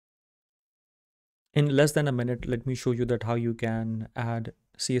In less than a minute, let me show you that how you can add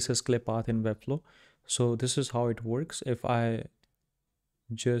CSS clip path in Webflow. So this is how it works. If I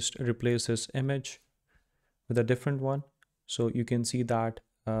just replace this image with a different one, so you can see that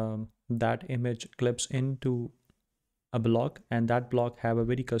that image clips into a block, and that block have a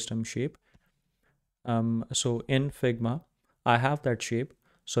very custom shape. So in Figma, I have that shape.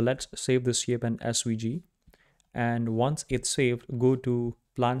 So let's save this shape in SVG. And once it's saved, go to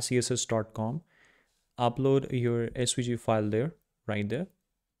plantcss.com, upload your SVG file there, right there.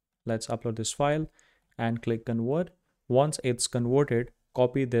 Let's upload this file and click convert. Once it's converted,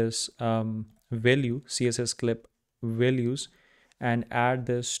 copy this value, CSS clip values, and add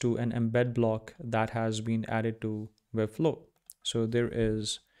this to an embed block that has been added to Webflow. So there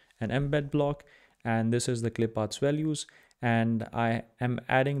is an embed block, and this is the clip paths values. And I am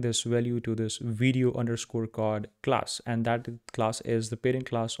adding this value to this video underscore card class, and that class is the parent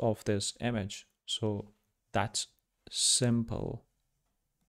class of this image. So that's simple.